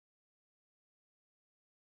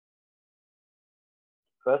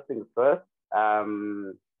first things first,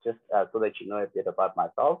 just so that you know a bit about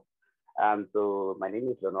myself. So my name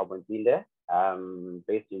is Lonwabo Ntsinde.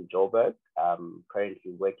 Based in Joburg.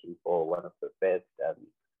 Currently working for one of the best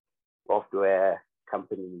software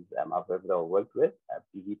companies I've ever worked with,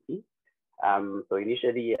 DVT. So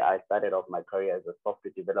initially, I started off my career as a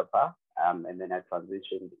software developer, and then I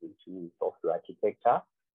transitioned into software architecture.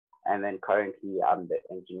 And then currently, I'm the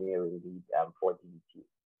engineering lead for DVT.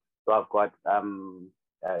 So I've got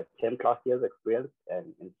 10 plus years experience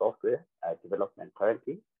in software development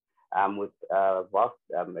currently, with vast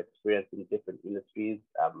experience in different industries,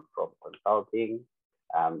 from consulting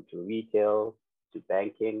to retail to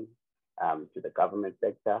banking to the government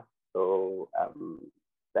sector. So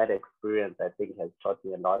that experience, I think, has taught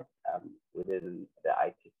me a lot within the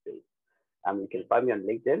IT space. You can find me on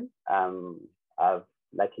LinkedIn. I've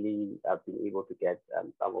luckily been able to get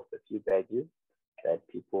some of the few badges that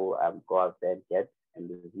people go out there and get and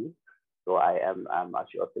receive. So I am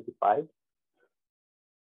Azure certified.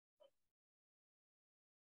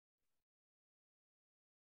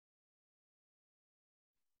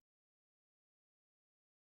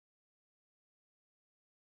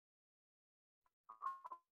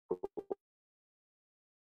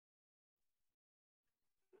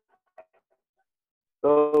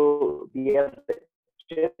 So the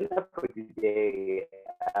agenda for today,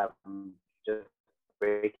 just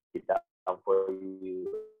break it down for you.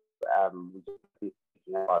 We just be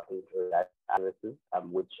speaking about services,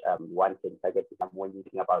 which one can target when you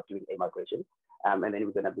think about doing a migration. And then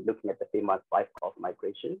we're going to be looking at the famous 5 of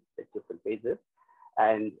migration, the different phases,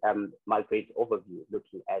 and migrate overview,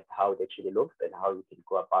 looking at how it actually looks and how you can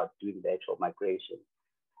go about doing the actual migration.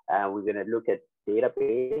 We're going to look at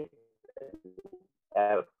database,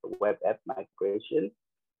 web app migration,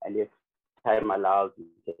 and if time allows,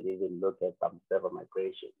 we can even look at some server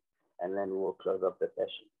migration, and then we'll close up the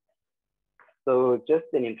session. So just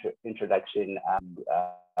an introduction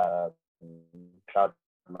to cloud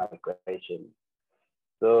migration.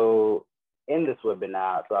 So in this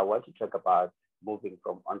webinar, so I want to talk about moving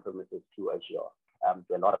from on-premises to Azure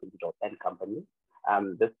to a lot of individuals and companies.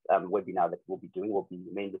 This webinar that we'll be doing will be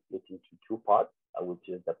mainly split into 2 parts, which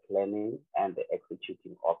is the planning and the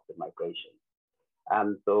executing of the migration.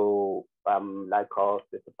 So like Carl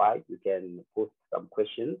specified, you can post some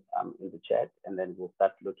questions in the chat, and then we'll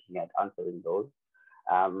start looking at answering those.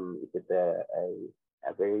 If it's a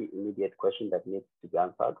very immediate question that needs to be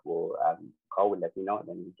answered, Carl will let me know, and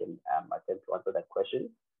then we can attempt to answer that question.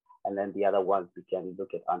 And then the other ones we can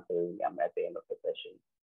look at answering at the end of the session.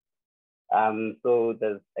 So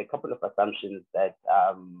there's a couple of assumptions that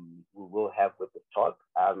we will have with this talk.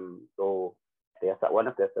 So one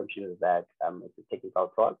of the assumptions is that it's a technical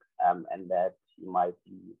talk, and that you might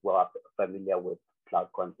be well familiar with cloud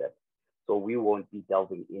concepts. So we won't be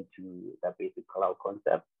delving into the basic cloud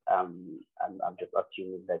concepts. I'm just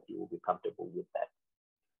assuming that you will be comfortable with that.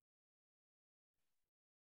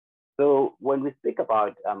 So when we speak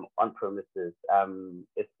about on-premises,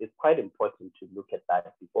 it's quite important to look at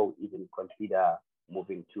that before we even consider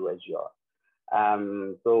moving to Azure.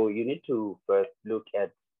 So you need to first look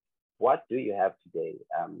at what do you have today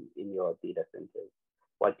in your data centers?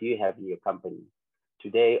 What do you have in your company?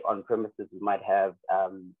 Today on premises, you might have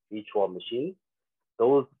virtual machines.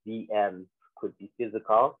 Those VMs could be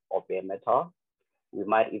physical or bare metal. We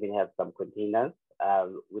might even have some containers.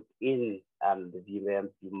 Within the VMs,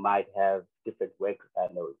 you might have different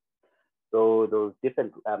workloads. So those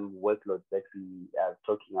different workloads that we are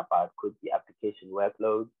talking about could be application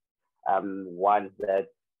workloads, ones that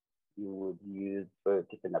you would use for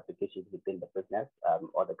different applications within the business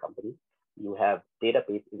or the company. You have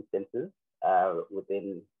database instances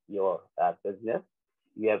within your business.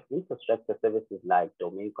 You have infrastructure services like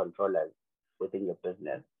domain controllers within your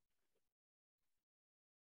business.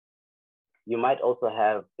 You might also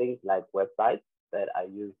have things like websites that are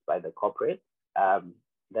used by the corporate.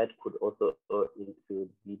 That could also include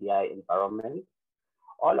VDI environments.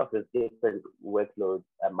 All of the different workloads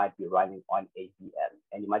might be running on a VM.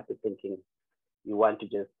 And you might be thinking you want to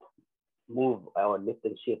just move or lift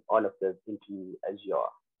and shift all of this into Azure.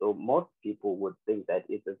 So most people would think that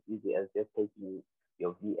it's as easy as just taking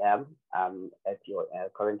your VM at your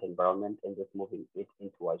current environment and just moving it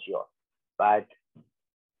into Azure. But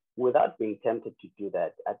without being tempted to do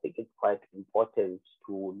that, I think it's quite important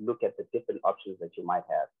to look at the different options that you might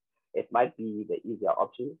have. It might be the easier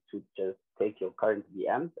option to just take your current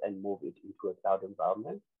VMs and move it into a cloud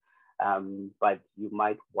environment. But you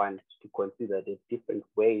might want to consider the different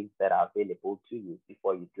ways that are available to you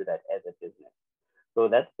before you do that as a business. So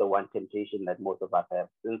that's the one temptation that most of us have.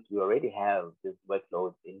 Since we already have these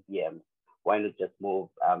workloads in VMs, why not just move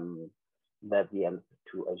the VMs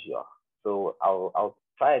to Azure. So I'll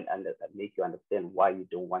try and make you understand why you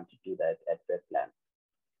don't want to do that at first glance.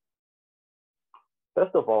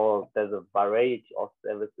 First of all, there's a variety of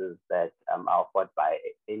services that are offered by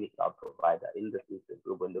any cloud provider. In this instance,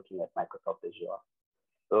 we were looking at Microsoft Azure.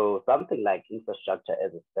 So something like infrastructure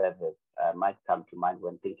as a service might come to mind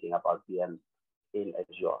when thinking about VMs in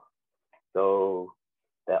Azure. So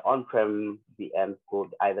the on-prem VMs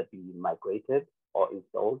could either be migrated or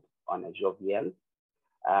installed on Azure VMs.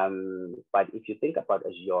 But if you think about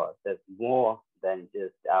Azure, there's more than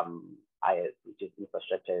just IaaS, which is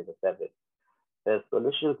infrastructure as a service. There's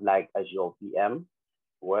solutions like Azure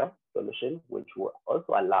VMware solution, which will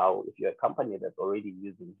also allow, if you're a company that's already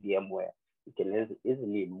using VMware, you can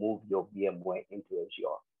easily move your VMware into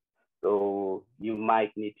Azure. So you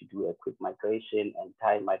might need to do a quick migration and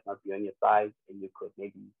time might not be on your side, and you could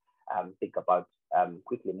maybe think about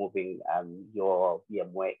quickly moving your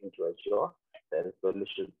VMware into Azure. There's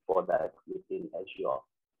solutions for that within Azure.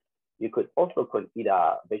 You could also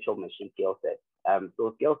consider virtual machine skillsets.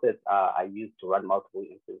 So skillsets are used to run multiple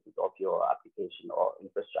instances of your application or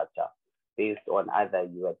infrastructure based on either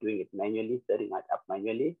you are doing it manually, setting it up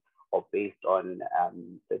manually, or based on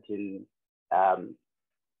certain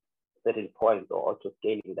points or auto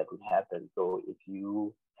scaling that would happen. So if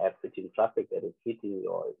you have certain traffic that is hitting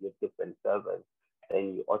your different servers,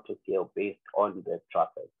 then you auto scale based on the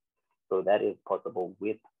traffic. So that is possible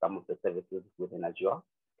with some of the services within Azure.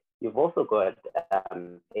 You've also got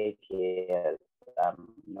AKS,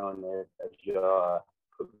 known as Azure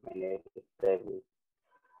Kubernetes Service,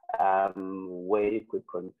 where you could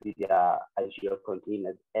consider Azure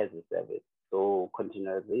containers as a service. So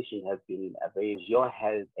containerization has been Azure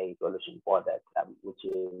has a solution for that, which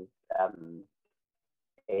is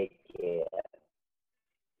AKS,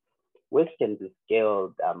 which can be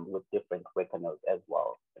scaled with different worker nodes as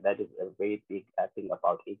well. That is a very big thing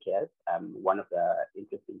about AKS. One of the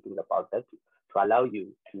interesting things about that to allow you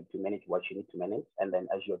to manage what you need to manage, and then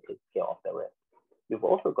Azure takes care of the rest. You've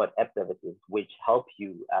also got app services, which help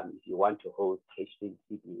you if you want to host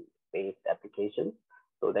HTTP-based applications.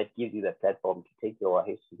 So that gives you the platform to take your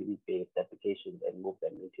HTTP-based applications and move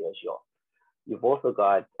them into Azure. You've also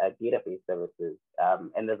got database services,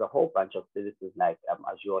 and there's a whole bunch of services like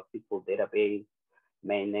Azure SQL database,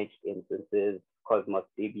 managed instances, Cosmos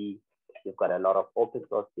DB. You've got a lot of open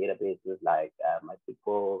source databases like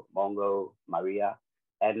MySQL, Mongo, Maria,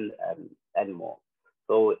 and more.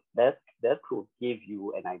 So that will give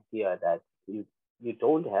you an idea that you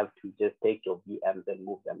don't have to just take your VMs and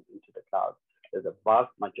move them into the cloud. There's a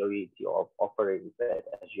vast majority of offerings that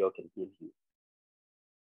Azure can give you.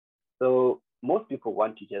 So most people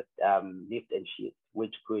want to just lift and shift,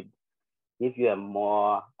 which could give you a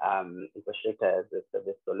more infrastructure as a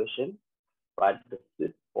service solution. But the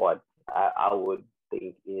sweet spot, I would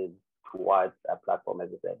think, is towards a platform as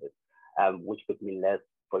a service, which could mean less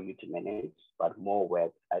for you to manage, but more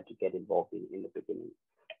work to get involved in the beginning.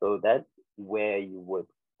 So that's where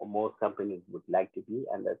most companies would like to be,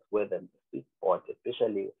 and that's where the sweet spot,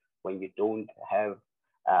 especially when you don't have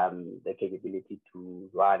the capability to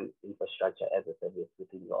run infrastructure as a service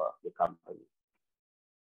within your company.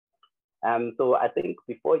 So I think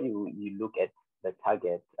before you look at the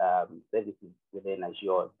target services within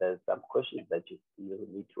Azure, there's some questions that you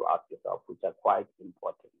need to ask yourself, which are quite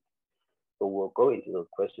important. So we'll go into those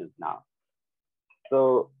questions now.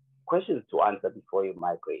 So questions to answer before you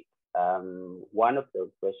migrate. One of those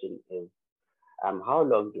questions is, how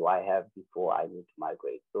long do I have before I need to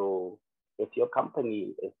migrate? So if your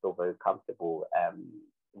company is so very comfortable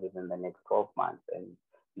within the next 12 months and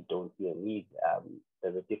you don't see a need,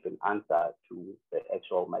 there's a different answer to the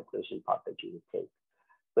actual migration path that you would take.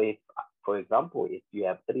 So if, for example, if you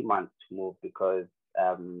have 3 months to move because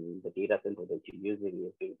the data center that you're using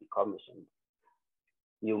is being decommissioned,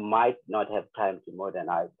 you might not have time to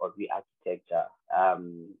modernize or re-architecture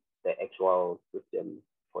the actual system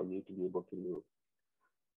for you to be able to move.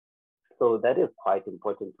 So that is quite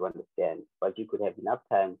important to understand, but you could have enough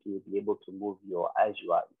time to be able to move your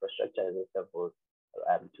Azure infrastructure as a service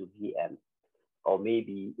to VM. Or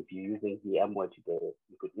maybe if you're using VMware today,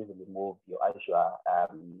 you could easily move your Azure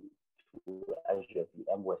to Azure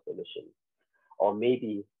VMware solution. Or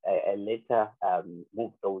maybe later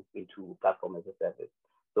move those into platform as a service.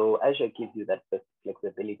 So Azure gives you that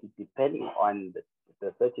flexibility depending on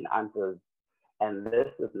the certain answers. And this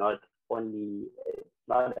is not a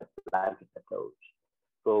blanket approach.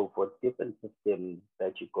 So for different systems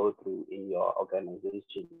that you go through in your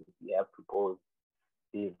organization, you have to pose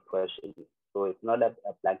these questions. So it's not a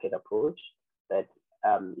blanket approach that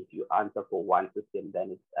if you answer for one system,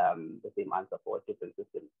 then it's the same answer for a different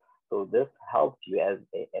system. So this helps you as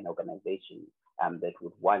an organization that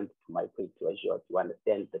would want to migrate to Azure to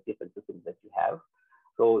understand the different systems that you have.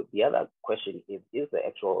 So the other question is the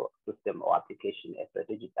actual system or application a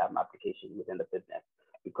strategic application within the business?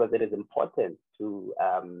 Because it is important to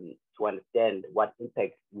understand what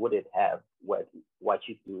impact would it have what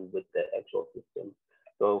you do with the actual system.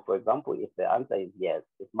 So, for example, if the answer is yes,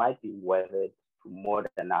 it might be worth it to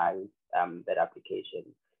modernize that application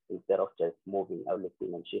instead of just moving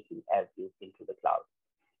everything and shifting everything into the cloud.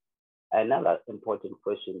 Another important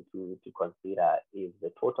question to consider is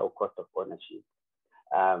the total cost of ownership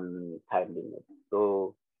time limit.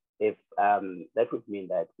 So if that would mean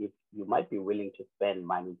that if you might be willing to spend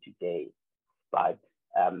money today, but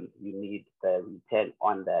you need the return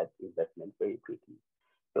on that investment very quickly.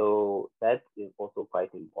 So that is also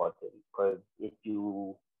quite important, because if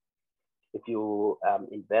you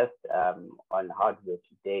invest on hardware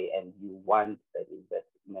today and you want that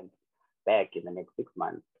investment back in the next 6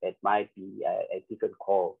 months, it might be a different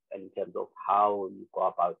call in terms of how you go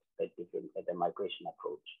about the migration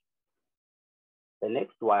approach. The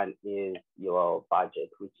next one is your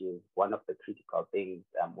budget, which is one of the critical things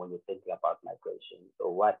when you're thinking about migration. So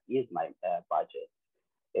what is my budget?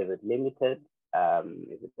 Is it limited?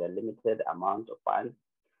 Is it a limited amount of funds?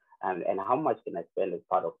 And how much can I spend as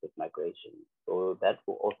part of this migration? So that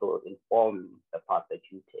will also inform the path that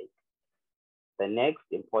you take. The next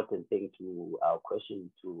important thing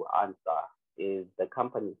question to answer is the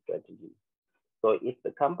company strategy. So if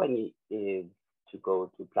the company is to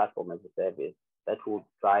go to platform as a service, that will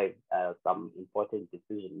drive some important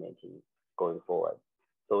decision making going forward.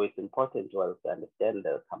 So it's important to also understand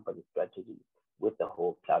the company strategy with the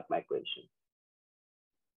whole cloud migration.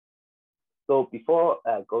 So before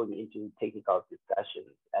going into technical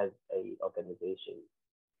discussions as an organization,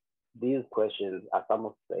 these questions are some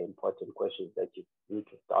of the important questions that you need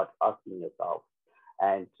to start asking yourself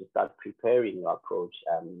and to start preparing your approach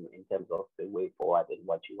in terms of the way forward and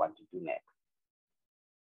what you want to do next.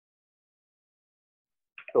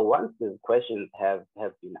 So once the questions have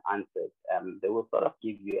been answered, they will sort of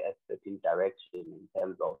give you a certain direction in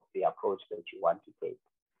terms of the approach that you want to take.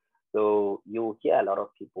 So you'll hear a lot of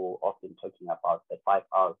people often talking about the 5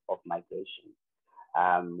 hours of migration,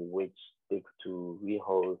 which speaks to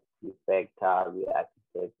rehost, refactor,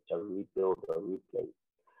 re-architecture, rebuild, or replace.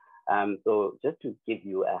 So just to give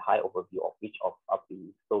you a high overview of each of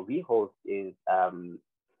these. So rehost is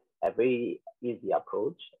a very easy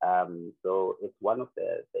approach. So it's one of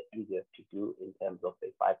the easiest to do in terms of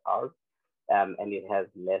the 5 hours, and it has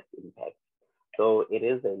less impact. So it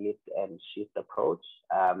is a lift and shift approach.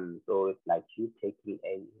 So it's like you taking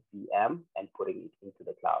a VM and putting it into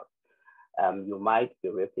the cloud. You might be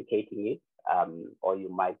replicating it, or you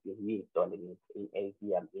might be reinstalling it in a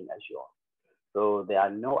VM in Azure. So there are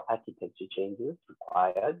no architecture changes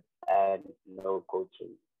required and no code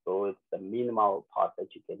change. So it's the minimal part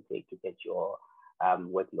that you can take to get your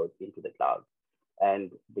workloads into the cloud.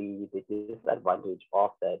 And the disadvantage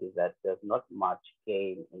of that is that there's not much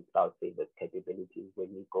gain in cloud service capabilities when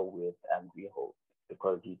you go with rehost,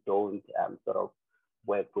 because you don't sort of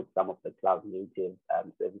work with some of the cloud native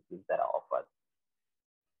services that are offered.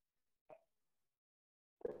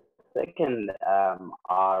 Second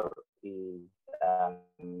R is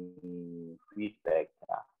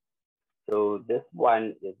refactor. So this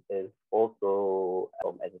one is also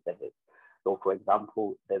as a service. So for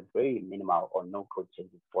example, there's very minimal or no code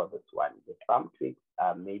changes for this one. With some tweaks,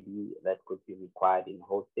 maybe that could be required in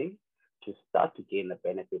hosting to start to gain the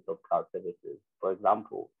benefits of cloud services. For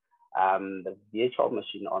example, the virtual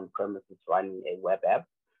machine on premises running a web app,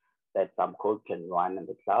 that some code can run in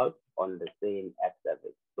the cloud on the same app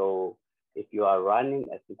service. So if you are running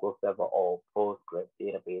a SQL Server or Postgres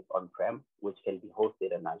database on-prem, which can be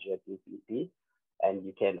hosted on Azure DVT, and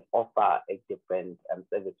you can offer a different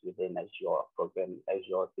service within Azure, for example,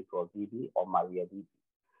 Azure SQL DB or MariaDB.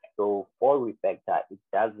 So for refactor, it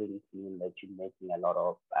doesn't mean that you're making a lot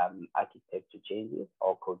of architecture changes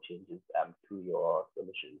or code changes to your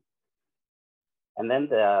solution. And then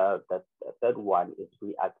the third one is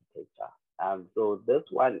re-architecture. So this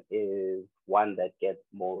one is one that gets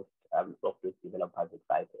most software developers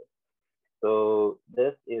excited. So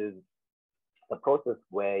this is a process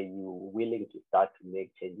where you're willing to start to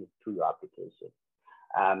make changes to your application.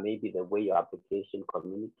 Maybe the way your application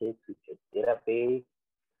communicates with your database.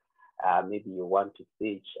 Maybe you want to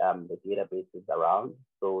switch the databases around.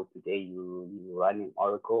 So today you're running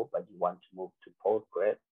Oracle, but you want to move to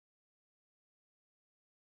Postgres.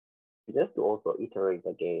 just to also iterate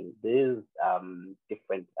again, these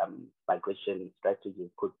different migration strategies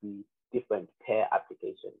could be different per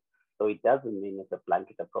application. So it doesn't mean it's a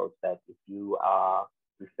blanket approach that if you are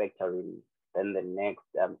refactoring, then the next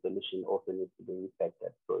solution also needs to be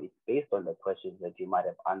refactored. So it's based on the questions that you might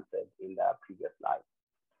have answered in the previous slide.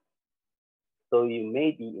 So you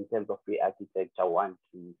may be, in terms of re-architecture, want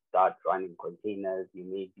to start running containers. You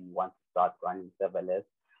may be want to start running serverless,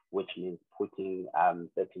 which means putting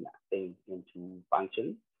certain things into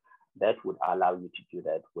functions. That would allow you to do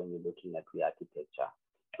that when you're looking at re-architecture.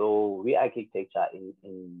 So re-architecture,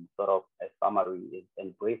 in sort of a summary, is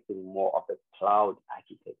embracing more of a cloud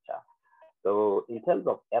architecture. So in terms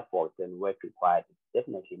of effort and work required, it's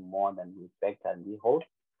definitely more than refactor and rehost,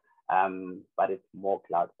 but it's more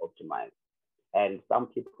cloud optimized. And some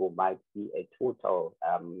people might see a total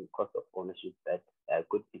cost of ownership that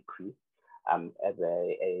could decrease as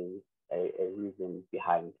a reason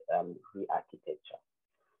behind re-architecture.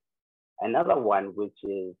 Another one, which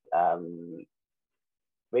is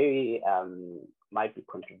very might be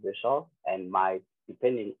controversial and might,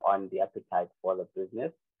 depending on the appetite for the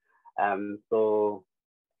business. So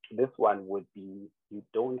this one would be, you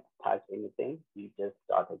don't touch anything, you just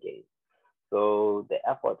start again. So the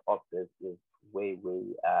effort of this is way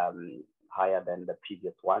higher than the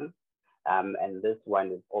previous one. And this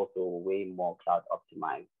one is also way more cloud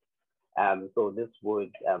optimized. So this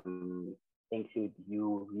would include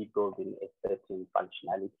you rebuilding a certain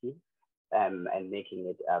functionality and making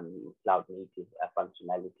it cloud native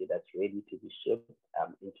functionality that's ready to be shipped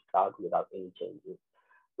into cloud without any changes.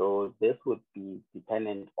 So this would be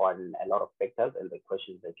dependent on a lot of factors and the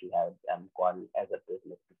questions that you have gone as a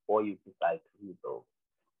business before you decide to rebuild.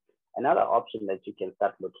 Another option that you can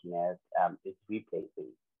start looking at is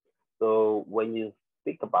replacing. So when you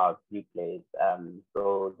speak about replace,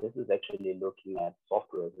 so this is actually looking at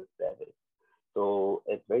software as a service. So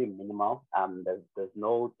it's very minimal. There's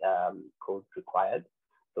no code required.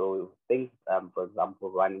 So things, for example,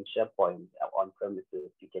 running SharePoint on premises,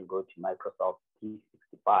 you can go to Microsoft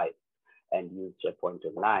 365 and use SharePoint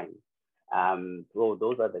Online. So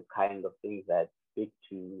those are the kind of things that speak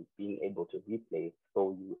to being able to replace.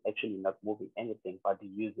 So you actually not moving anything, but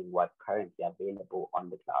using what's currently available on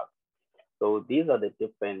the cloud. So these are the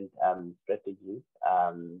different strategies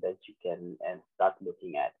that you can start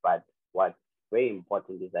looking at. But what's very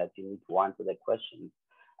important is that you need to answer the questions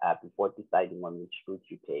before deciding on which route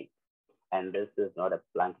you take. And this is not a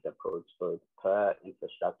blanket approach. So it's per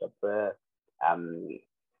infrastructure, per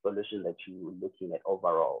solution that you're looking at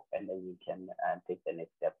overall, and then you can take the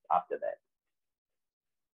next steps after that.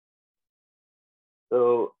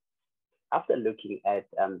 So after looking at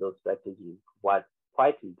those strategies, what's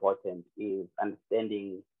quite important is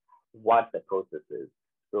understanding what the process is.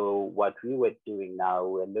 So what we were doing now,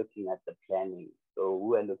 we're looking at the planning. So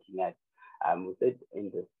we were looking at, we said in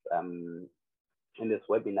this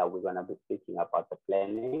webinar, we're going to be speaking about the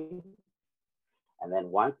planning. And then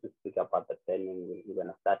once we speak about the planning, we're going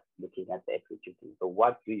to start looking at the executing. So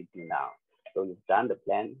what do you do now? So you've done the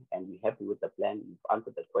plan and you're happy with the plan. You've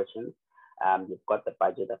answered the questions. You've got the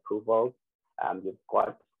budget approval. You've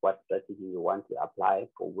got what strategy you want to apply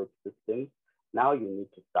for which system. Now you need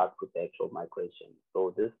to start with the actual migration.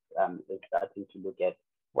 So this is starting to look at,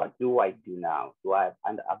 what do I do now? I've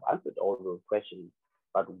answered all those questions,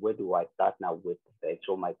 but where do I start now with the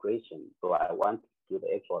actual migration? So I want to do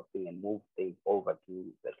the actual thing and move things over to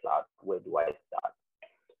the cloud. Where do I start?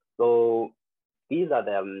 So these are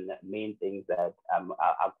the main things that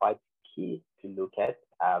are quite key to look at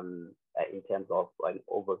in terms of an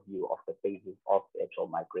overview of the phases of the actual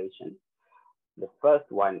migration. The first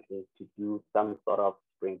one is to do some sort of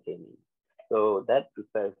spring cleaning. So that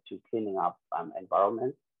refers to cleaning up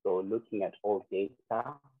environments. So looking at all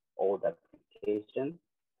data, all the applications,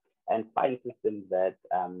 and find systems that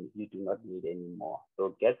you do not need anymore.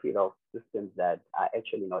 So get rid of systems that are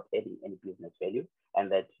actually not adding any business value and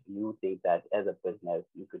that you think that as a business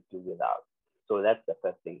you could do without. So that's the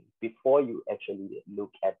first thing. Before you actually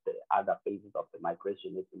look at the other phases of the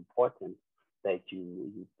migration, it's important that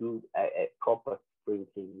you do a proper spring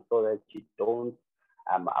cleaning so that you don't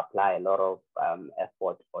apply a lot of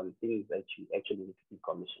effort on things that you actually need to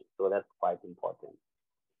decommission. So that's quite important.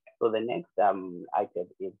 So the next item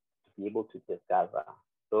is to be able to discover.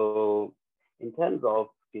 So in terms of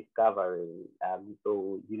discovering,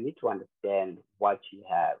 so you need to understand what you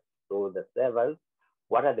have. So the servers,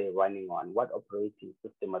 what are they running on? What operating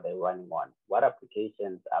system are they running on? What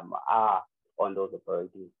applications are on those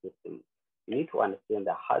operating systems? You need to understand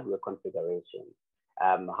the hardware configuration.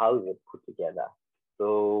 How is it put together?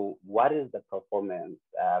 So what is the performance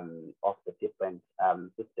of the different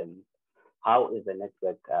systems? how is the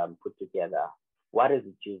network put together? What is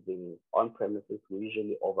it using? On premises, we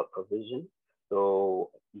usually over provision. So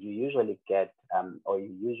you usually get or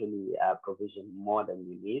you usually provision more than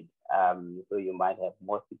you need. So you might have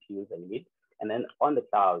more CPUs than you need. And then on the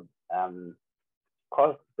cloud,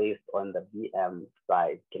 cost based on the VM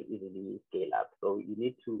side can easily scale up. So you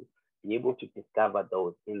need to be able to discover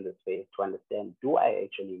those in the space to understand, do I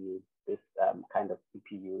actually need this kind of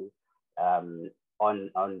CPU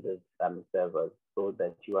on this server, so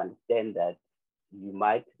that you understand that you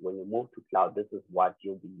might, when you move to cloud, this is what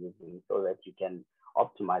you'll be using, so that you can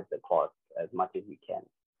optimize the cost as much as you can.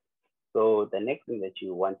 So the next thing that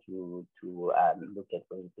you want to look at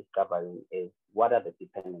when you're discovering is, what are the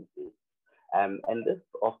dependencies? And this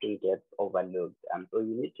often gets overlooked. So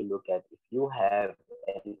you need to look at, if you have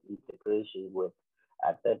an integration with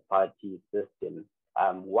a third-party system,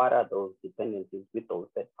 what are those dependencies with those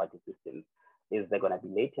third-party systems? Is there going to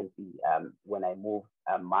be latency when I move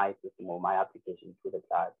my system or my application to the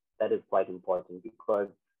cloud? That is quite important, because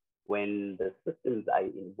when the systems are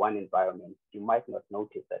in one environment, you might not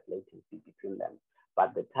notice that latency between them.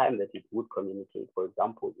 But the time that it would communicate, for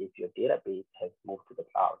example, if your database has moved to the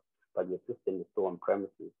cloud, but your system is still on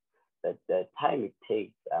premises, that the time it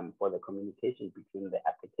takes for the communication between the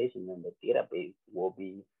application and the database will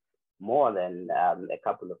be more than a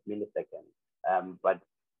couple of milliseconds. But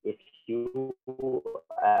if you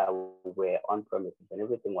were on premises and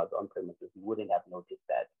everything was on premises, you wouldn't have noticed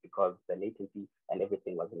that, because the latency and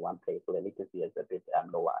everything was in one place. So the latency is a bit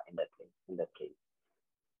lower in that case.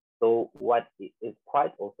 So what is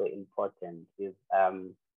quite also important is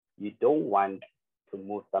you don't want to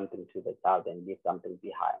move something to the cloud and leave something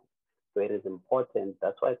behind. So it is important,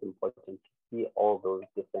 that's why it's important to see all those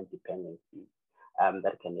different dependencies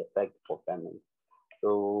that can affect performance.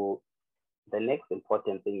 So the next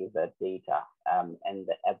important thing is that data and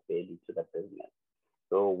the add value to the business.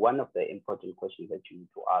 So one of the important questions that you need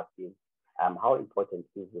to ask is, how important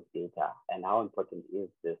is this data, and how important is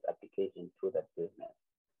this application to the business?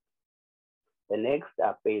 The next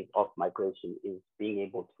phase of migration is being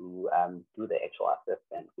able to do the actual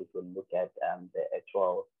assessment, which will look at the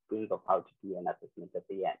actual things of how to do an assessment at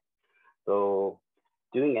the end. So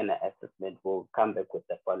doing an assessment will come back with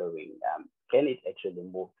the following. Can it actually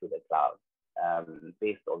move to the cloud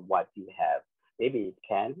based on what you have? Maybe it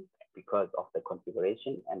can, because of the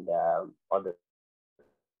configuration and other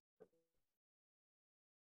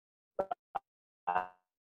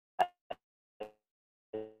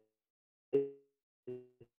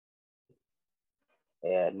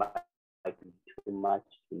it might be too much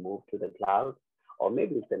to move to the cloud, or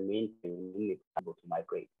maybe it's the main thing you need to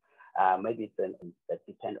migrate. Maybe it's an that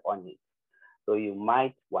depend on it. So you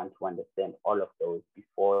might want to understand all of those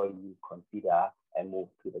before you consider a move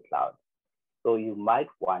to the cloud. So you might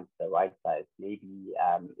want the right size. Maybe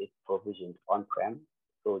it's provisioned on-prem.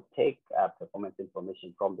 So take performance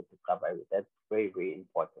information from the discovery. That's very, very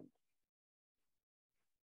important.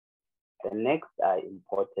 The next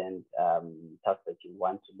important task that you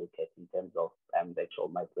want to look at in terms of the actual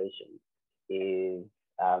migration is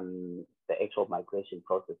the actual migration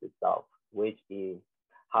process itself, which is,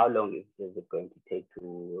 how long is it going to take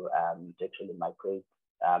to actually migrate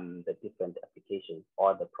the different applications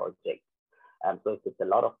or the project. So if it's a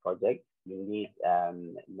lot of projects, you need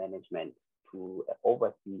management to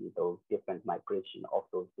oversee those different migration of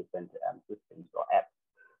those different systems or apps,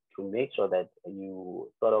 to make sure that you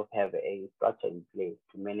sort of have a structure in place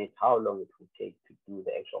to manage how long it will take to do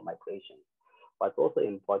the actual migration. What's also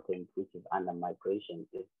important, which is under migration,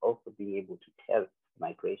 is also being able to test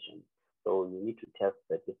migration. So you need to test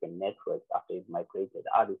the different networks after you've migrated.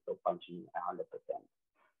 Are they still functioning 100%?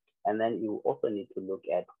 And then you also need to look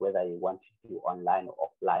at whether you want to do online or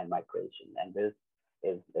offline migration. And this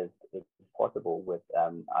is possible with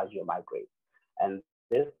Azure Migrate. And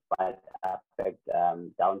this might affect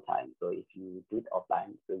downtime. So if you do it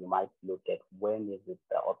offline, so you might look at when is it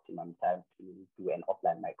the optimum time to do an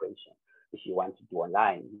offline migration. If you want to do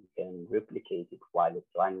online, you can replicate it while it's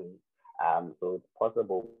running. So it's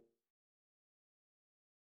possible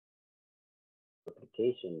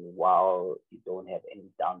application while you don't have any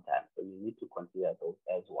downtime. So you need to consider those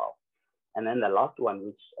as well. And then the last one,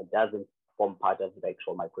 which doesn't form part of the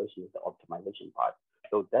actual migration, is the optimization part.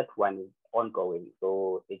 So that one is ongoing.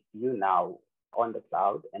 So it's you now on the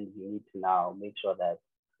cloud, and you need to now make sure that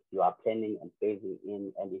you are planning and phasing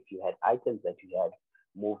in. And if you had items that you had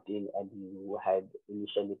moved in and you had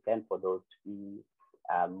initially planned for those to be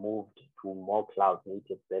moved to more cloud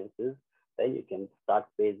native services, then you can start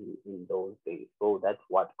phasing in those things. So that's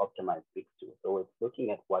what Optimize speaks to. So it's looking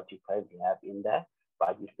at what you currently have in there,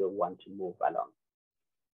 but you still want to move along.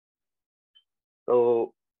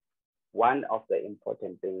 So one of the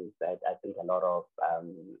important things that I think a lot of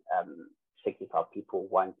technical people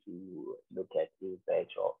want to look at is the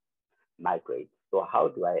actual migrate. So how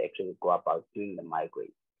do I actually go about doing the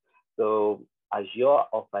migrate? So Azure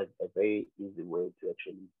offers a very easy way to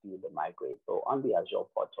actually do the migrate. So on the Azure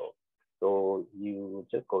portal, so you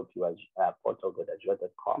just go to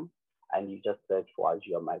portal.azure.com and you just search for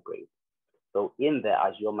Azure Migrate. So in the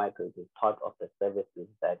Azure Migrate is part of the services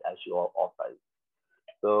that Azure offers.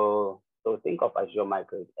 So think of Azure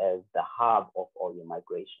Migrate as the hub of all your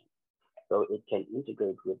migration. So it can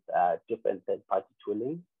integrate with different third-party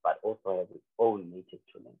tooling, but also have its own native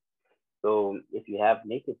tooling. So if you have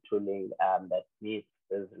native tooling that meets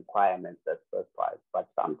those requirements, that's first price. But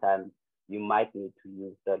sometimes you might need to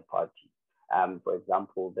use third party. For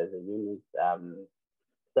example, there's a Unix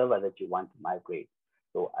server that you want to migrate.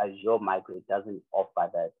 So Azure Migrate doesn't offer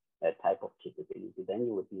that type of capability. Then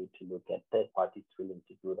you would need to look at third party tooling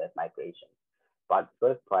to do that migration. But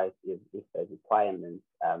first price is if the requirements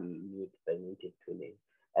meet the native tooling.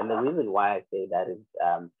 And the reason why I say that is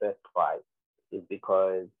first price is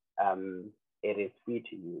because it is free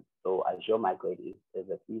to use. So Azure Migrate is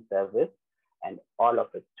a free service and all of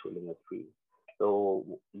its tooling is free. So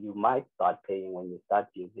you might start paying when you start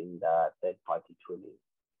using the third-party tooling.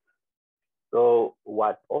 So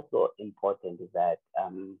what's also important is that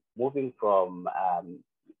moving from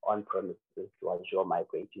on-premises to Azure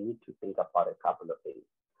Migrate, you need to think about a couple of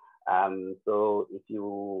things. So if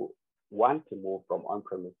you want to move from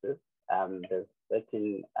on-premises, there's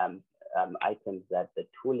certain items that the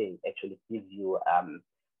tooling actually gives you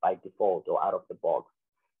by default or out of the box.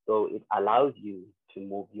 So it allows you to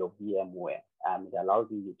move your VMware. It allows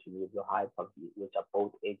you to move your Hyper-V, which are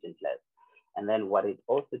both agentless. And then what it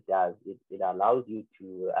also does, it allows you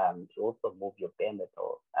to also move your bare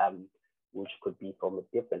metal, which could be from a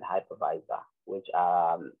different hypervisor, which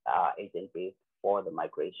are agent-based for the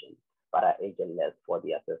migration, but are agentless for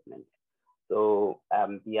the assessment. So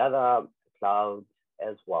the other cloud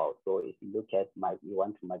as well. So if you look at you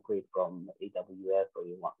want to migrate from AWS or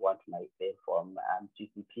you want to migrate from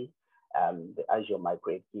GCP, the Azure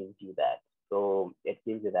Migrate gives you that. So it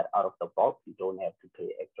gives you that out of the box. You don't have to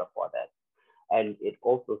pay extra for that. And it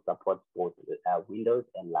also supports both Windows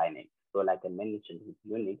and Linux. So like I mentioned with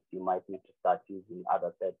Unix, you might need to start using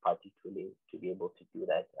other third-party tooling to be able to do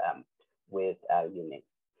that with Unix.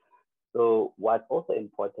 So what's also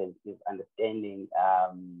important is understanding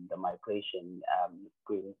the migration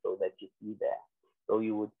screen so that you see there. So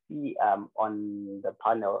you would see on the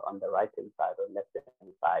panel on the right-hand side or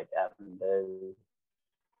left-hand side, there's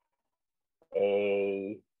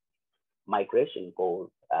a migration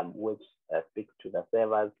goals, which speaks to the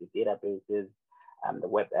servers, the databases, the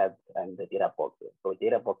web apps, and the data boxes. So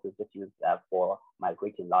data boxes just used for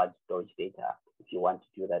migrating large storage data. If you want to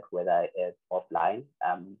do that, whether it's offline,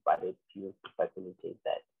 but it's used to facilitate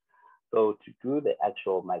that. So to do the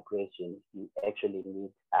actual migration, you actually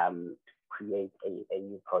need to create a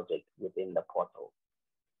new project within the portal.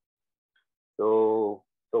 So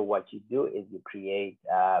what you do is you create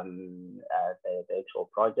the actual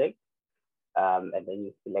project, and then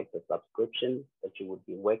you select the subscription that you would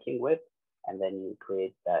be working with, and then you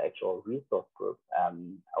create the actual resource group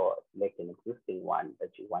or select an existing one that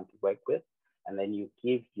you want to work with, and then you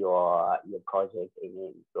give your project a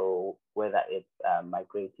name. So whether it's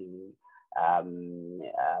migrating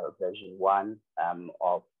version 1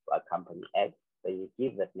 of company X, then you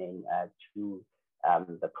give that name to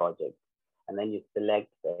the project, and then you select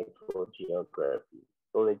the actual geography.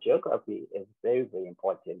 So the geography is very, very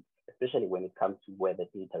important, especially when it comes to where the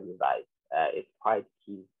data resides. It's quite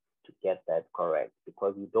key to get that correct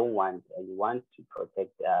because you don't want, you want to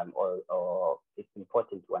protect or it's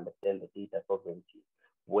important to understand the data sovereignty,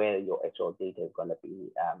 where your actual data is going to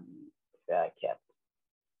be kept.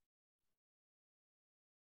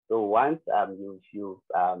 So once you've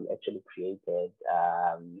actually created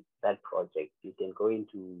that project, you can go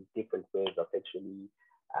into different ways of actually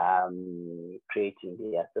creating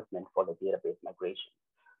the assessment for the database migration.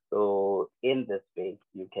 So in this space,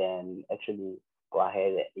 you can actually go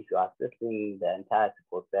ahead, if you're assessing the entire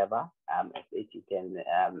SQL server, if you can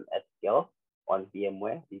at scale on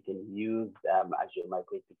VMware, you can use Azure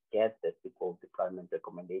Migrate to get the SQL deployment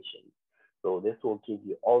recommendations. So this will give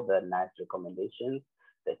you all the nice recommendations,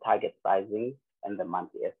 the target sizing, and the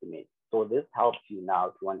monthly estimate. So this helps you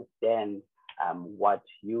now to understand what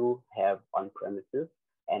you have on premises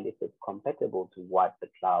and if it's compatible to what the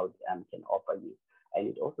cloud can offer you. And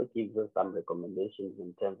it also gives us some recommendations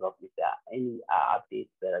in terms of if there are any updates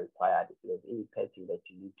that are required, if there's any patching that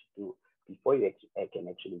you need to do before you can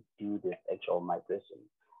actually do this actual migration.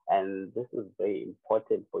 And this is very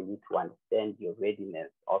important for you to understand your readiness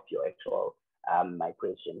of your actual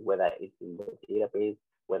migration, whether it's in the database,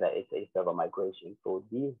 whether it's a server migration. So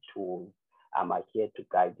these tools are here to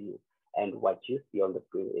guide you. And what you see on the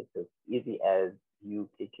screen is as easy as you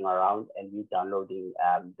clicking around and you downloading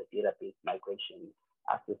the database migration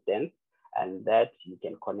assistant, and that you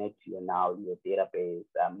can connect to your database,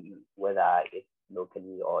 whether it's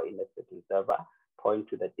locally or in a certain server, point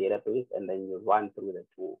to the database, and then you run through the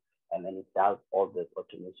tool, and then it does all this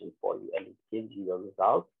automation for you, and it gives you your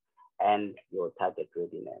results and your target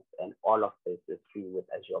readiness. And all of this is free with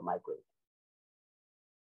Azure Migrate.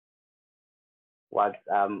 What's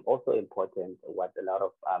also important, what a lot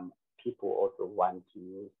of people also want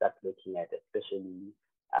to start looking at, especially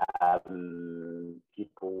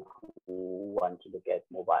people who want to look at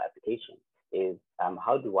mobile applications, is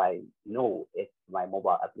how do I know if my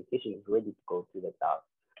mobile application is ready to go to the cloud?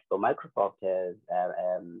 So Microsoft has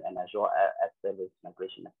an Azure App Service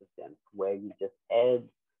Migration Assistant where you just add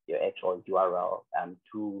your actual URL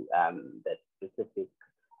to that specific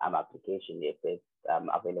application if it's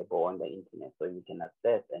available on the internet, so you can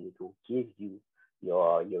access, and it will give you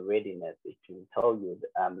your readiness. It will tell you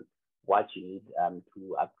what you need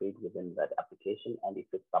to upgrade within that application, and if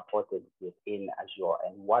it's supported within Azure,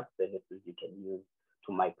 and what services you can use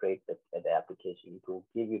to migrate the application. It will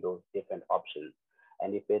give you those different options.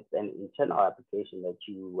 And if it's an internal application that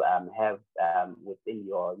you have within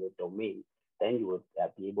your domain, then you would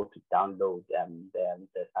be able to download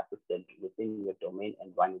the assistant within your domain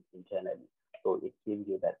and run it internally. So it gives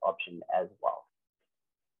you that option as well.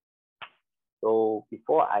 So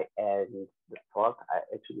before I end the talk, I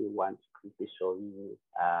actually want to quickly show you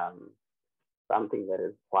something that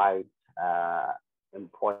is quite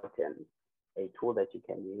important, a tool that you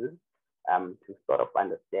can use to sort of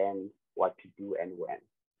understand what to do and when.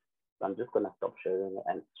 So I'm just going to stop sharing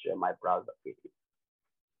and share my browser with you.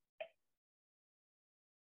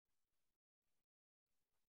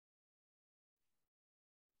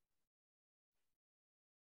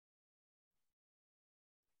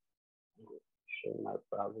 Sharing my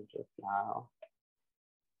browser just now.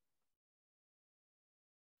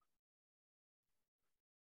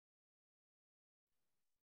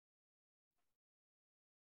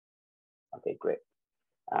 Okay, great.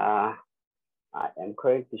 I am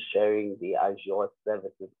currently sharing the Azure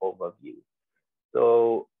Services Overview.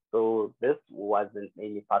 So this wasn't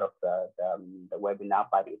mainly part of the webinar,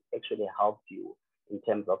 but it actually helped you in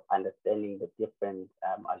terms of understanding the different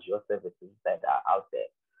Azure services that are out there.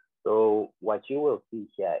 So what you will see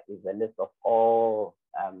here is a list of all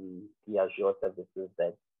the Azure services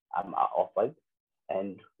that are offered.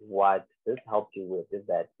 And what this helps you with is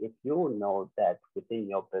that if you know that within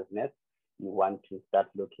your business, you want to start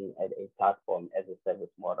looking at a platform as a service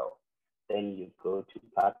model, then you go to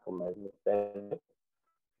platform as a service.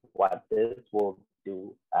 What this will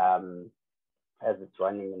do as it's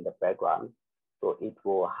running in the background, so it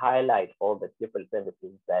will highlight all the different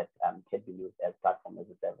services that can be used as platform as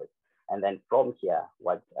a service. And then from here,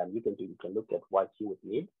 what you can do, you can look at what you would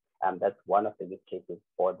need. That's one of the use cases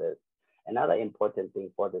for this. Another important thing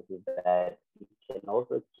for this is that it can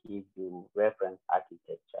also give you reference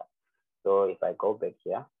architecture. So if I go back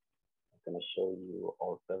here, I'm going to show you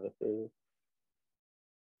all services.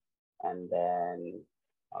 And then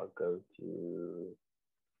I'll go to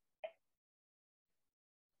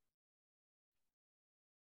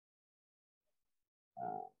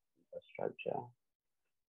infrastructure.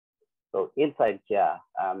 So inside here,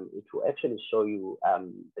 it will actually show you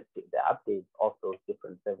the updates of those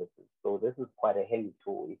different services. So this is quite a handy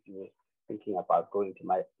tool if you're thinking about going to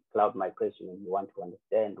my cloud migration and you want to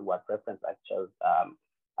understand what reference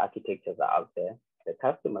architectures are out there, the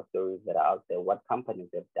customer stories that are out there, what companies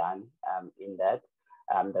have done in that,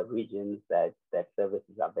 the regions that service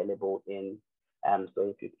is available in. So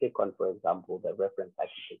if you click on, for example, the reference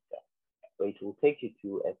architecture, so it will take you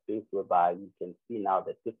to a space whereby you can see now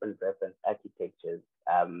the different reference architectures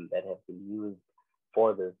that have been used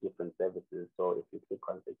for those different services. So if you click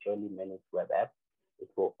on securely managed web app, it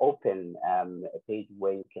will open a page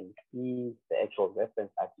where you can see the actual reference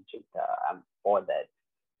architecture for that.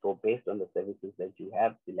 So based on the services that you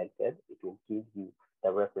have selected, it will give you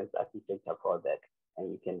the reference architecture for that. And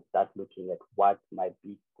you can start looking at what might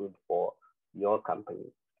be good for your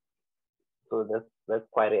company. So that's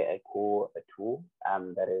quite a cool tool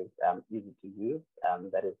that is easy to use,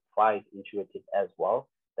 that is quite intuitive as well,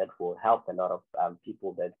 that will help a lot of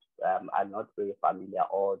people that are not very familiar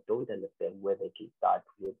or don't understand where they can start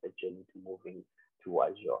with the journey to moving to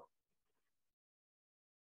Azure.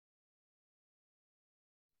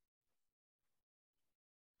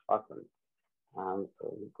 Awesome.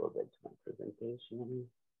 So we go back to my presentation.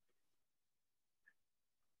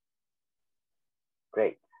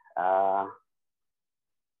 Great.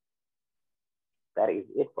 That is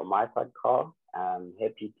it for my part, Carl. I'm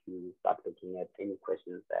happy to start looking at any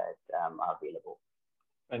questions that are available.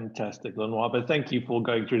 Fantastic, Lonwabo. Thank you for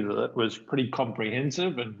going through that. It was pretty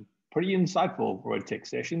comprehensive and pretty insightful for a tech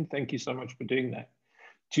session. Thank you so much for doing that.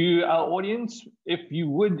 To our audience, if you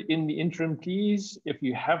would, in the interim, please, if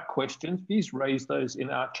you have questions, please raise those in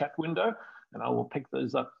our chat window, and I will pick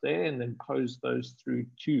those up there and then pose those through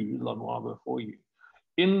to Lonwabo for you.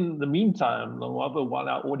 In the meantime, Lonwabo, while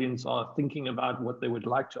our audience are thinking about what they would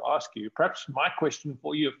like to ask you, perhaps my question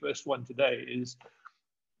for you, first one today, is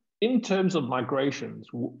in terms of migrations,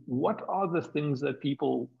 what are the things that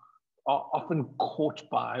people are often caught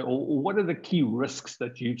by, or what are the key risks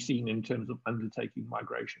that you've seen in terms of undertaking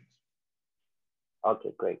migrations?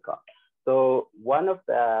 Okay, great, Carl. So one of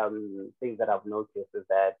the things that I've noticed is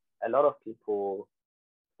that a lot of people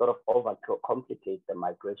sort of overcomplicate the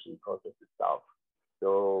migration process itself.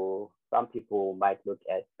 So some people might look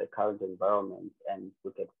at the current environment and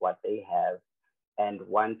look at what they have and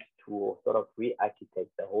want to sort of re-architect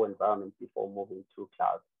the whole environment before moving to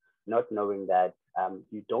cloud, not knowing that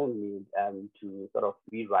you don't need to sort of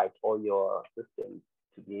rewrite all your systems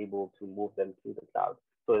to be able to move them to the cloud.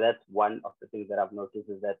 So that's one of the things that I've noticed,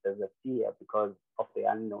 is that there's a fear because of the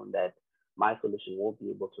unknown that my solution won't be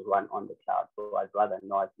able to run on the cloud. So I'd rather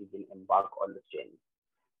not even embark on this journey.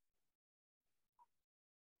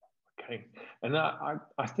 Okay, and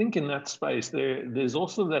I think in that space, there's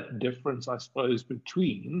also that difference, I suppose,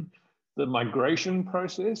 between the migration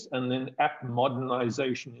process and then app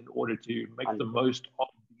modernization in order to make the most of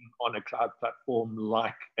being on a cloud platform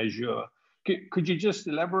like Azure. Could you just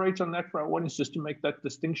elaborate on that for our audience, just to make that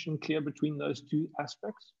distinction clear between those two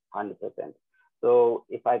aspects? 100%. So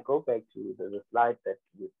if I go back to the slide that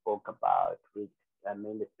we spoke about, which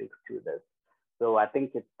mainly speaks to this. So I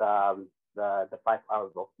think it's the 5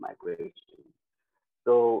 hours of migration.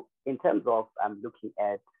 So in terms of looking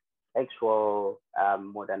at actual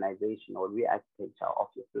modernization or re-architecture of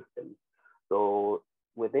your system, so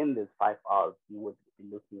within these 5 hours, you would be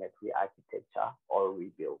looking at re-architecture or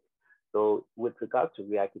rebuild. So with regards to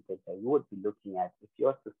re-architecture, you would be looking at, if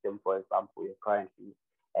your system, for example, is currently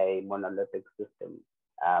a monolithic system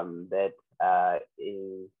that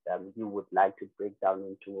you would like to break down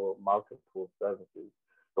into multiple services.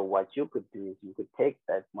 So what you could do is you could take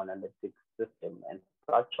that monolithic system and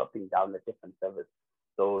start chopping down the different services.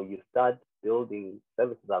 So you start building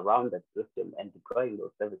services around that system and deploying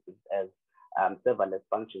those services as serverless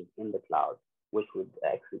functions in the cloud, which would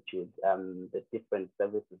execute the different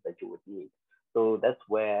services that you would need. So that's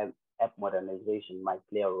where app modernization might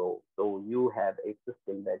play a role. So you have a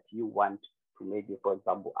system that you want to maybe, for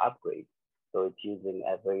example, upgrade. So it's using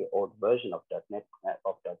a very old version of .NET,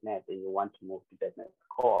 and you want to move to .NET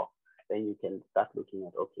Core. Then you can start looking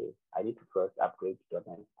at, okay, I need to first upgrade to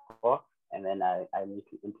 .NET Core, and then I need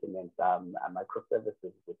to implement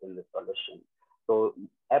microservices within the solution. So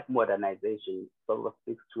app modernization sort of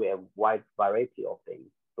speaks to a wide variety of things.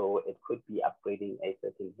 So it could be upgrading a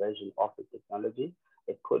certain version of the technology.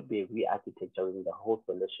 It could be re-architecturing the whole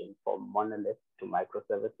solution from monolith to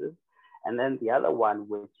microservices. And then the other one,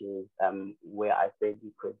 which is where I said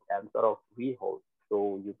you could sort of rehost.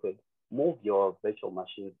 So you could move your virtual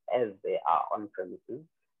machines as they are on premises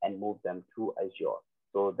and move them to Azure.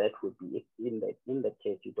 So that would be, in that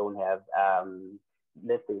case, you don't have,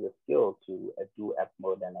 let's say, the skill to do app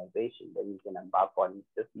modernization, then you can embark on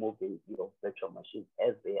just moving your virtual machines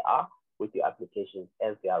as they are with your applications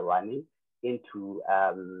as they are running into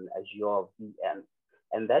Azure VM.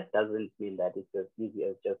 And that doesn't mean that it's as easy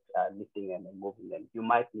as just lifting them and moving them. You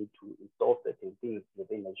might need to install certain things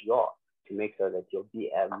within Azure to make sure that your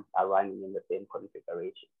VMs are running in the same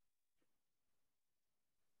configuration.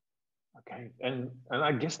 Okay, and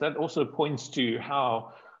I guess that also points to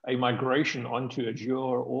how a migration onto Azure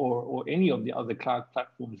or any of the other cloud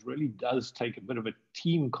platforms really does take a bit of a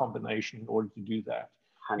team combination in order to do that.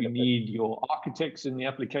 100%. You need your architects in the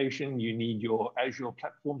application, you need your Azure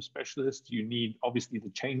platform specialists, you need obviously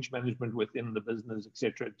the change management within the business, et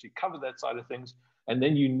cetera, to cover that side of things. And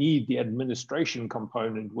then you need the administration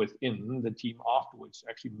component within the team afterwards to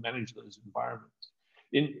actually manage those environments.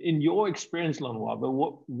 In your experience,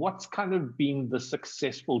 Lonwabo, what's kind of been the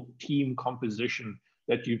successful team composition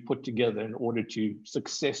that you've put together in order to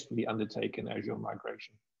successfully undertake an Azure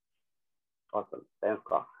migration? Awesome, thanks,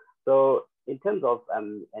 Carl. So in terms of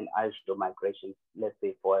an Azure migration, let's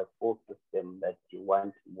say for a full system that you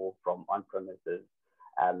want to move from on-premises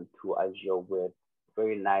to Azure with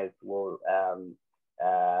very nice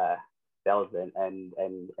bells and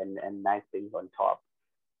and nice things on top,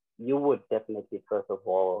 you would definitely, first of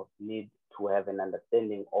all, need to have an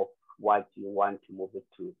understanding of what you want to move it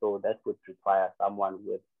to. So that would require someone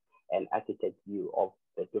with an architect view of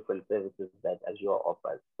the different services that Azure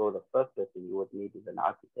offers. So the first person you would need is an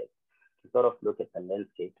architect to sort of look at the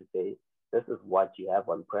landscape to say, this is what you have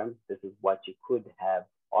on-prem, this is what you could have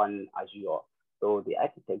on Azure. So the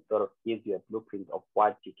architect sort of gives you a blueprint of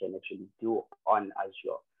what you can actually do on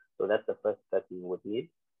Azure. So that's the first person you would need.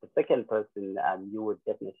 The second person you would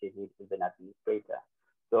definitely need is an administrator.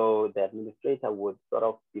 So the administrator would sort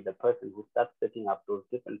of be the person who starts setting up those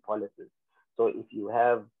different policies. So if you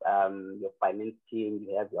have your finance team,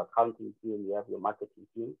 you have your accounting team, you have your marketing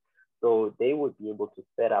team, so they would be able to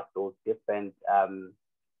set up those different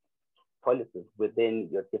policies within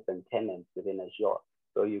your different tenants within Azure.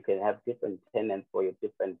 So you can have different tenants for your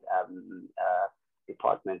different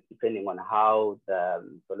departments, depending on how the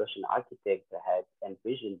solution architect had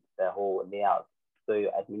envisioned the whole layout. So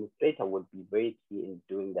your administrator would be very key in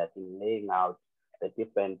doing that, in laying out the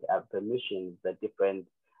different permissions, the different,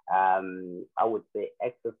 I would say,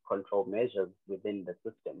 access control measures within the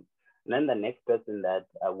system. And then the next person that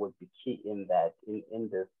would be key in that, in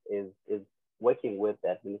this is working with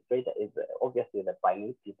the administrator is obviously the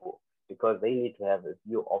finance people, because they need to have a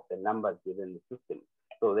view of the numbers within the system.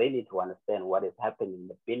 So they need to understand what is happening in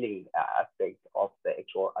the billing aspect of the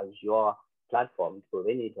actual Azure platform. So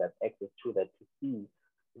they need to have access to that to see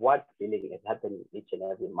what billing is happening each and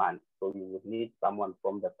every month. So you would need someone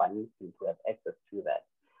from the finance team to have access to that.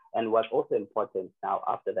 And what's also important now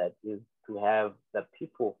after that is to have the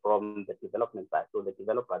people from the development side, so the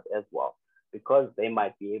developers as well, because they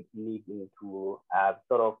might be needing to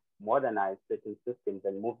sort of modernize certain systems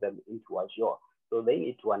and move them into Azure. So they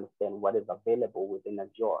need to understand what is available within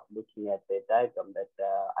Azure. Looking at the diagram that the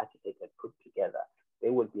architect had put together, they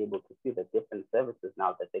will be able to see the different services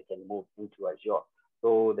now that they can move into Azure.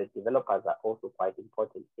 So the developers are also quite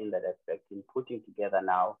important in that aspect, in putting together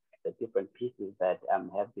now the different pieces that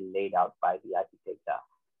have been laid out by the architecture.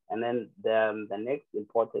 And then the next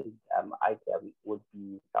important item would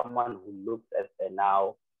be someone who looks at the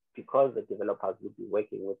now, because the developers would be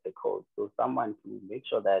working with the code. So someone to make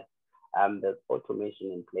sure that there's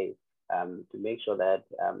automation in place, to make sure that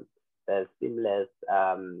there's seamless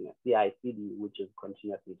CI/CD, which is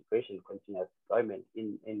continuous integration, continuous deployment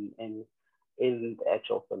in the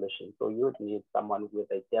actual solution. So you would need someone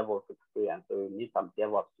with a DevOps experience. So you need some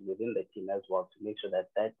DevOps within the team as well to make sure that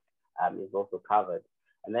that is also covered.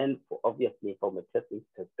 And then obviously from a testing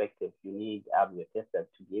perspective, you need your testers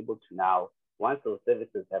to be able to now, once those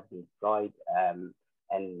services have been deployed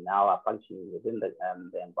and now are functioning within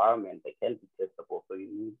the environment, they can be testable. So you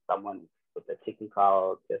need someone with the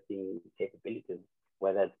technical testing capabilities,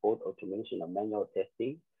 whether it's both automation or manual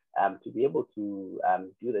testing, to be able to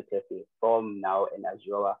do the testing from now an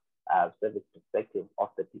Azure service perspective of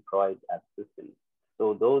the deployed system.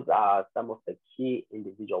 So those are some of the key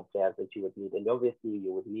individual players that you would need. And obviously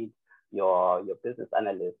you would need your business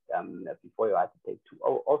analyst before your architect to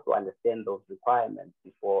also understand those requirements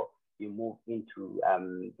before you move into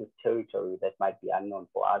this territory that might be unknown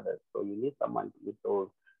for others. So you need someone with those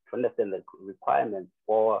to understand the requirements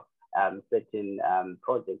for certain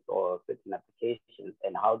projects or certain applications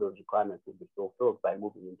and how those requirements will be fulfilled by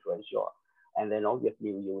moving into Azure. And then obviously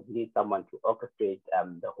you would need someone to orchestrate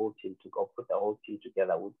the whole team, to go put the whole team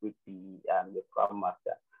together, which would be the Scrum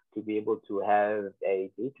Master, to be able to have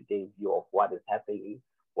a day-to-day view of what is happening,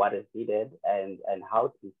 what is needed, and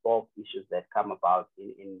how to solve issues that come about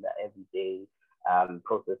in the everyday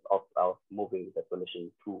process of moving the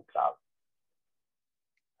solution to cloud.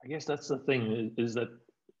 I guess that's the thing, is that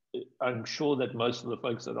I'm sure that most of the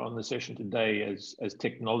folks that are on the session today as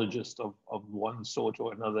technologists of one sort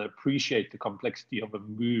or another appreciate the complexity of a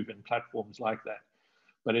move and platforms like that.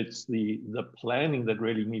 But it's the planning that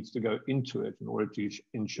really needs to go into it in order to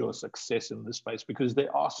ensure success in this space, because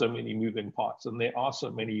there are so many moving parts and there are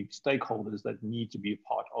so many stakeholders that need to be a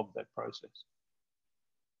part of that process.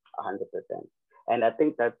 100%. And I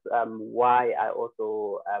think that's why I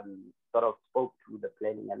also sort of spoke to the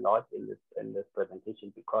planning a lot in this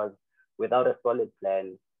presentation, because without a solid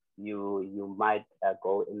plan, you might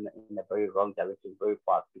go in a very wrong direction very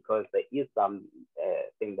fast, because there is some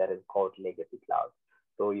thing that is called legacy cloud.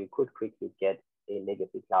 So you could quickly get a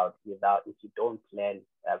legacy cloud if you don't plan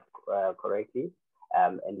correctly,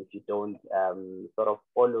 and if you don't sort of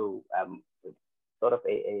follow sort of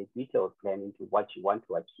a detailed plan into what you want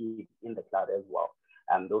to achieve in the cloud as well.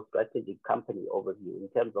 Those strategic company overview in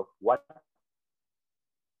terms of what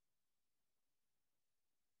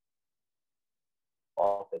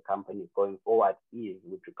of the company going forward is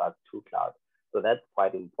with regards to cloud. So that's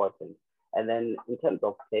quite important. And then in terms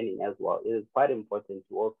of planning as well, it is quite important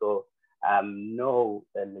to also know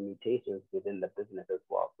the limitations within the business as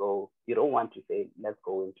well. So you don't want to say, let's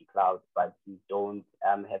go into cloud, but you don't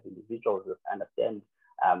have individuals that understand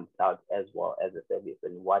cloud as well as a service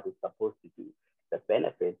and what it's supposed to do, the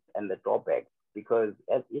benefits and the drawbacks, because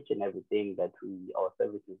as each and everything that we, or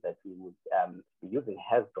services that we would be using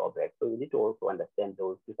has drawbacks. So we need to also understand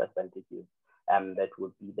those disadvantages that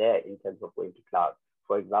would be there in terms of going to cloud.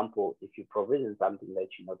 For example, if you provision something that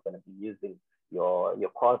you're not going to be using,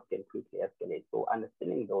 your cost can quickly escalate. So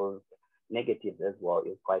understanding those negatives as well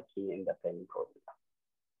is quite key in the planning process.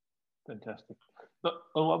 Fantastic. But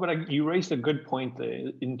you raised a good point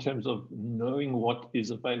there in terms of knowing what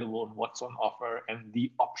is available and what's on offer and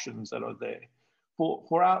the options that are there.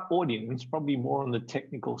 For our audience, probably more on the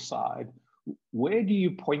technical side, where do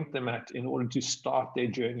you point them at in order to start their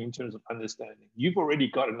journey in terms of understanding? You've already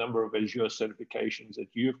got a number of Azure certifications that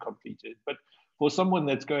you've completed, but for someone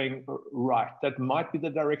that's going, right, that might be the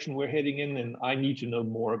direction we're heading in and I need to know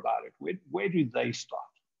more about it, where do they start?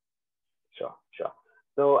 Sure.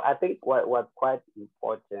 So I think what's quite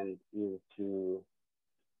important is to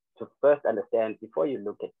first understand before you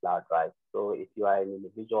look at cloud, right? So if you are an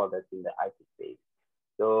individual that's in the IT space,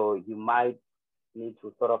 so you might need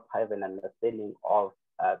to sort of have an understanding of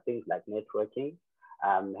things like networking,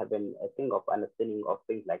 having a thing of understanding of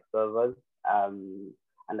things like servers,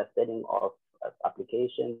 understanding of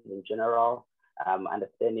applications in general,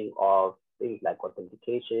 understanding of things like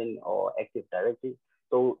authentication or Active Directory.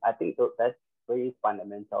 So I think that's very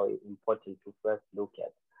fundamentally important to first look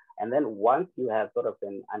at. And then once you have sort of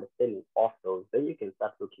an understanding of those, then you can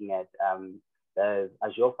start looking at the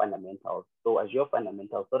Azure fundamentals. So Azure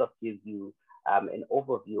fundamentals sort of gives you an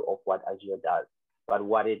overview of what Azure does. But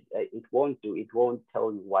what it won't do, it won't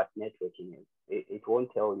tell you what networking is. It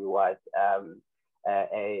won't tell you what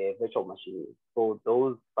a virtual machine is. So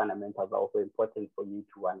those fundamentals are also important for you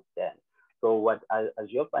to understand. So what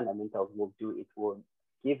Azure fundamentals will do, it will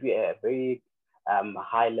give you a very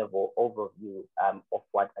high level overview of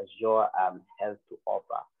what Azure has to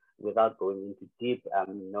offer without going into deep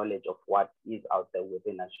knowledge of what is out there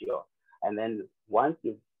within Azure. And then once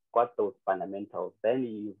you've got those fundamentals, then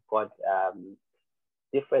you've got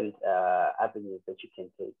different avenues that you can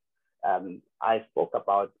take. I spoke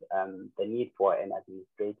about the need for an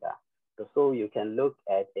administrator. So you can look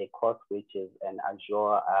at a course which is an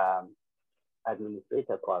Azure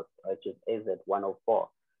administrator course, which is AZ-104.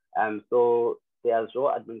 So the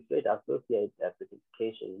Azure Administrator Associate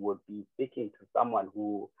certification would be speaking to someone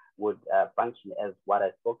who would function as what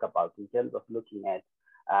I spoke about in terms of looking at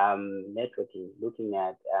networking, looking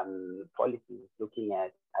at policies, looking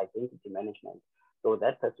at identity management. So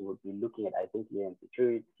that person would be looking at identity and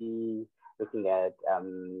security, looking at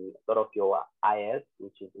sort of your IS,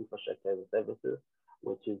 which is infrastructure as a services,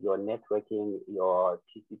 which is your networking, your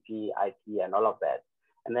TCP, IP, and all of that.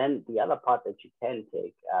 And then the other part that you can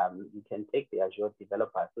take the Azure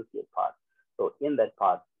Developer Associate part. So in that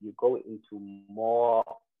part, you go into more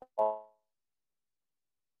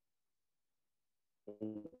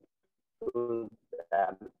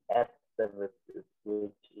app services,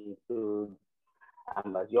 which includes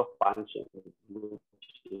Azure functions, which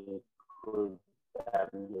includes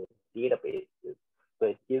databases. So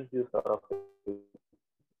it gives you sort of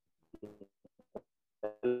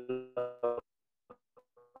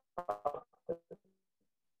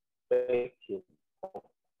perspective of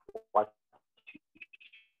what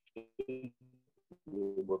you should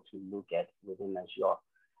be able to look at within Azure.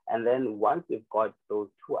 And then once you've got those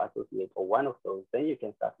two associates or one of those, then you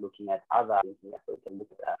can start looking at other things. So you can look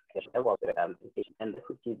at and this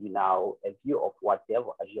will give you now a view of what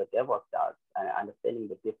Azure DevOps does and understanding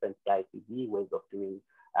the different CI/CD ways of doing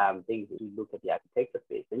things. You look at the architecture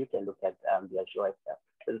space, then you can look at the Azure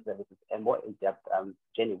services and more in-depth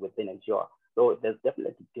journey within Azure. So there's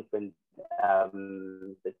definitely different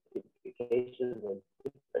specifications and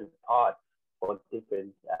different parts for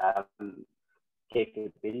different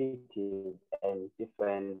capabilities and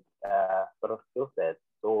different sort of skill sets.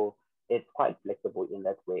 So it's quite flexible in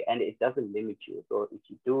that way, and it doesn't limit you. So if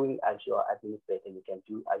you're doing Azure Administrator, you can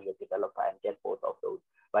do Azure Developer and get both of those,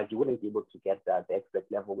 but you wouldn't be able to get the expert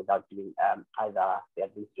level without doing either the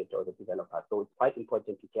administrator or the developer. So it's quite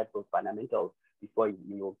important to get those fundamentals before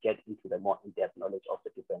you get into the more in-depth knowledge of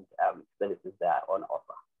the different services that are on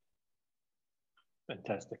offer.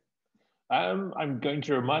 Fantastic. I'm going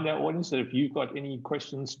to remind our audience that if you've got any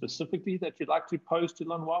questions specifically that you'd like to pose to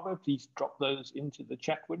Lonwabo, please drop those into the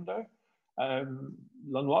chat window.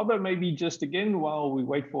 Lonwabo, maybe just again, while we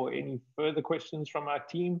wait for any further questions from our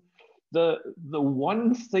team, the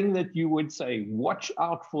one thing that you would say, watch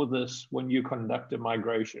out for this when you conduct a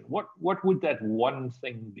migration, what would that one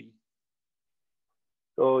thing be?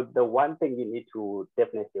 So the one thing you need to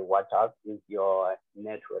definitely watch out is your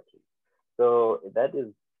networking. So that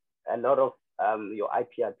is a lot of your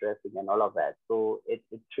IP addressing and all of that. So it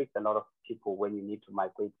tricks a lot of people when you need to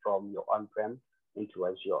migrate from your on-prem into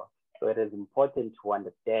Azure. So it is important to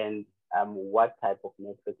understand what type of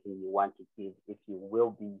networking you want to give if you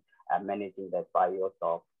will be managing that by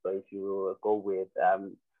yourself. So if you go with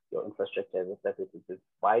your infrastructure as a service, it is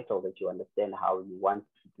vital that you understand how you want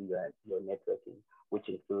to do your networking, which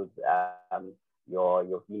includes your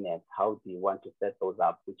VNets. How do you want to set those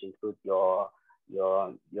up, which includes your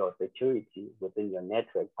security within your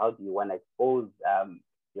network. How do you want to expose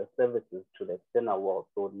your services to the external world?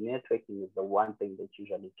 So networking is the one thing that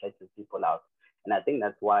usually catches people out. And I think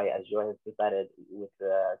that's why Azure has decided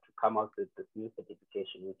to come out with this new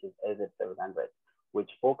certification, which is Azure 700, which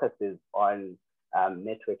focuses on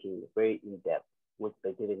networking very in depth, which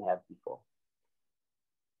they didn't have before.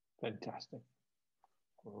 Fantastic.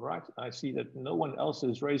 All right, I see that no one else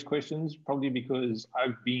has raised questions, probably because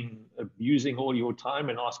I've been abusing all your time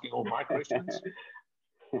and asking all my questions.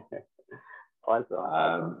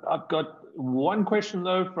 Awesome. I've got one question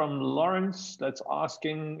though from Lawrence that's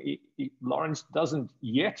asking, Lawrence doesn't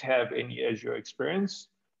yet have any Azure experience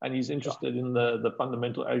and he's interested in the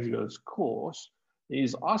Fundamental Azure's course.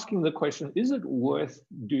 He's asking the question, is it worth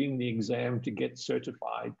doing the exam to get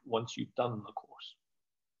certified once you've done the course?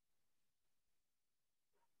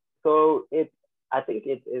 So I think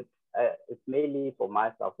it's mainly for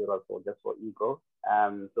myself, it was just for ego.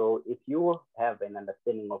 So if you have an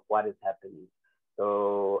understanding of what is happening,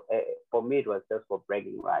 so for me it was just for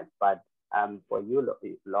bragging rights. But for you,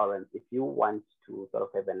 Lawrence, if you want to sort of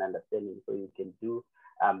have an understanding, so you can do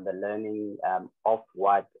the learning of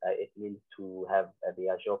what it means to have the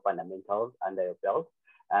Azure fundamentals under your belt,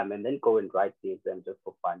 and then go and write the exam just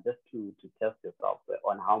for fun, just to test yourself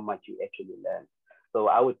on how much you actually learn. So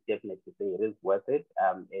I would definitely say it is worth it.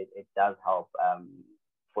 It does help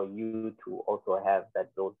for you to also have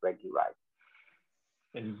those bragging rights.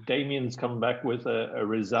 And Damien's come back with a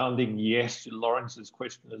resounding yes to Lawrence's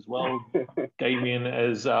question as well. Damien,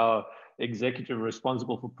 as our executive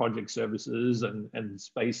responsible for project services and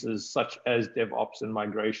spaces such as DevOps and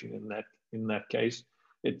migration in that case,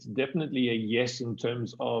 it's definitely a yes in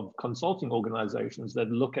terms of consulting organizations that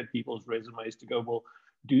look at people's resumes to go, well,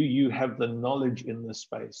 do you have the knowledge in this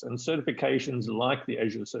space? And certifications like the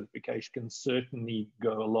Azure certification can certainly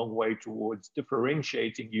go a long way towards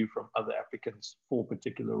differentiating you from other applicants for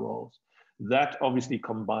particular roles. That obviously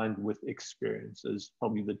combined with experience is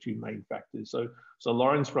probably the two main factors. So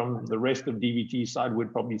Lawrence from the rest of DVT side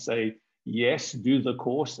would probably say, yes, do the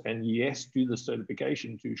course and yes, do the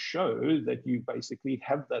certification to show that you basically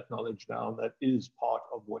have that knowledge now that is part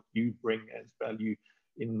of what you bring as value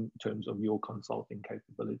in terms of your consulting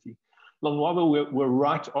capability. Lonwabo, we're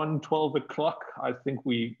right on 12 o'clock. I think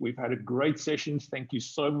we've had a great session. Thank you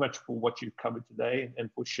so much for what you've covered today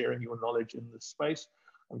and for sharing your knowledge in this space.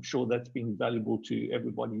 I'm sure that's been valuable to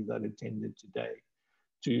everybody that attended today.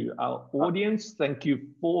 To our audience, thank you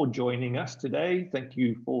for joining us today. Thank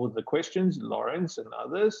you for the questions, Lawrence and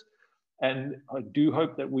others. And I do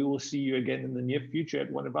hope that we will see you again in the near future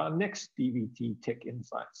at one of our next DVT Tech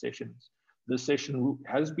Insight sessions. This session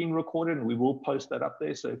has been recorded and we will post that up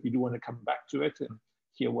there. So if you do want to come back to it and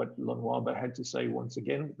hear what Lonwabo had to say once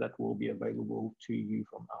again, that will be available to you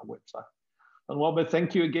from our website. Lonwabo,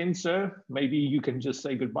 thank you again, sir. Maybe you can just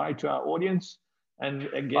say goodbye to our audience. And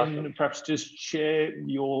again, awesome. Perhaps just share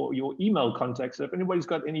your email contacts. So if anybody's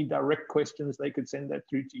got any direct questions, they could send that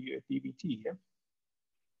through to you at DVT, yeah?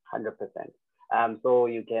 100%. So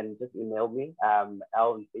you can just email me,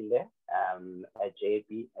 Ntsinde, at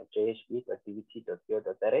jhb@dvt.co.za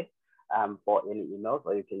for any emails,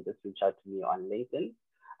 or you can just reach out to me on LinkedIn.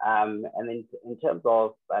 And then in terms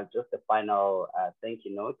of just a final thank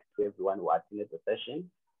you note to everyone who attended the session,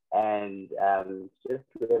 and just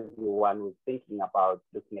to everyone who's thinking about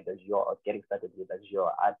looking at Azure or getting started with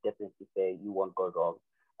Azure, I'd definitely say you won't go wrong.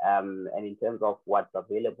 And in terms of what's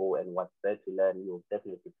available and what's there to learn, you'll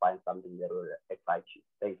definitely find something that will excite you.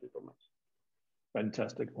 Thank you so much.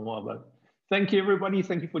 Fantastic. Thank you, everybody.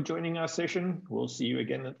 Thank you for joining our session. We'll see you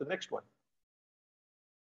again at the next one.